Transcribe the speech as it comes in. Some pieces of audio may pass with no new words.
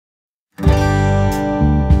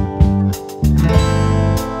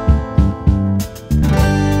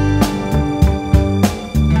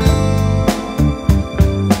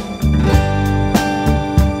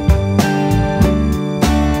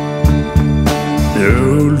The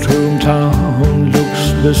old hometown looks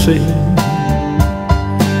the same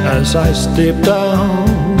as I step down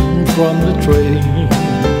from the train.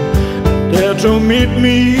 There to meet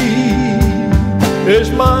me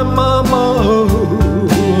is my mama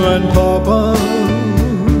and papa.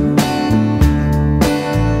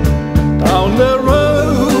 Down the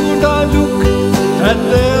road I look and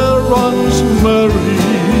there runs Mary,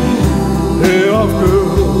 hair of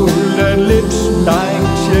gold and lips like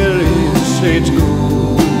cherries. It's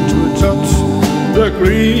good to touch the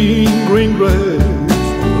green, green grass.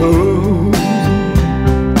 Oh,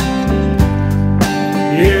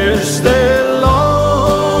 yes, they'll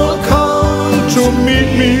all come to meet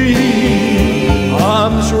me,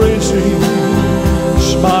 arms raising,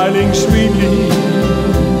 smiling sweetly.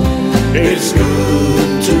 It's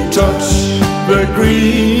good to touch the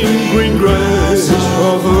green, green grass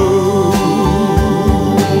of home.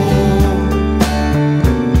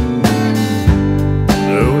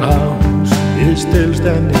 The old house is still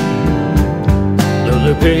standing, though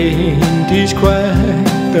the paint is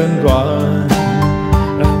cracked and dry.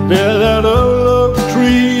 And there's that old oak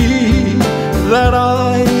tree that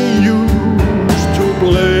I used to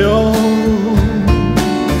play on.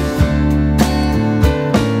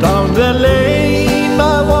 Down the lane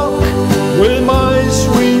I walk with my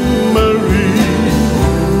sweet Marie,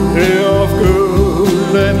 hair of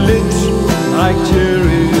gold and lips like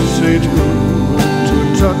cherries. It's good to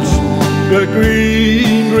touch the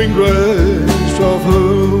green, green grass of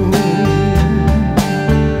home.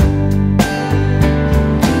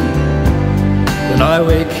 Then I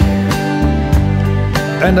wake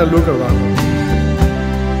and I look around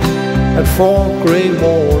at four grey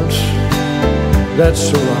walls that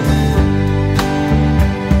surround,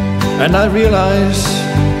 and I realize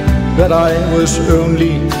that I was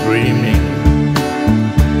only dreaming.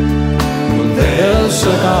 There's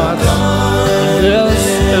a garden, there's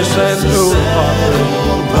a sad old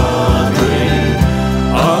padre.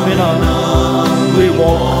 Arm in arm we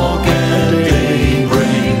walk and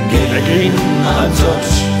daybreak. Again I touch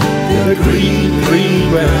the green, green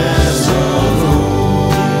grass of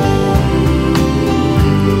home.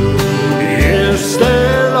 Yes,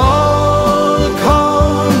 they'll all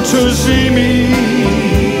come to see me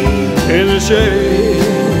in the shade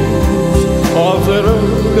of that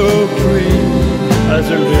old oak tree, as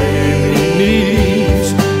I lay beneath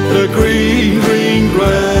the green, green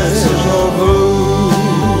grass of home.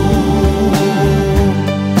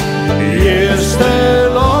 Yes,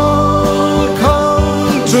 they'll all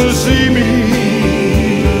come to see me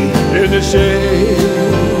in the shade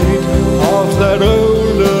of that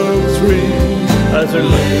old oak tree, as I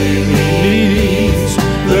lay beneath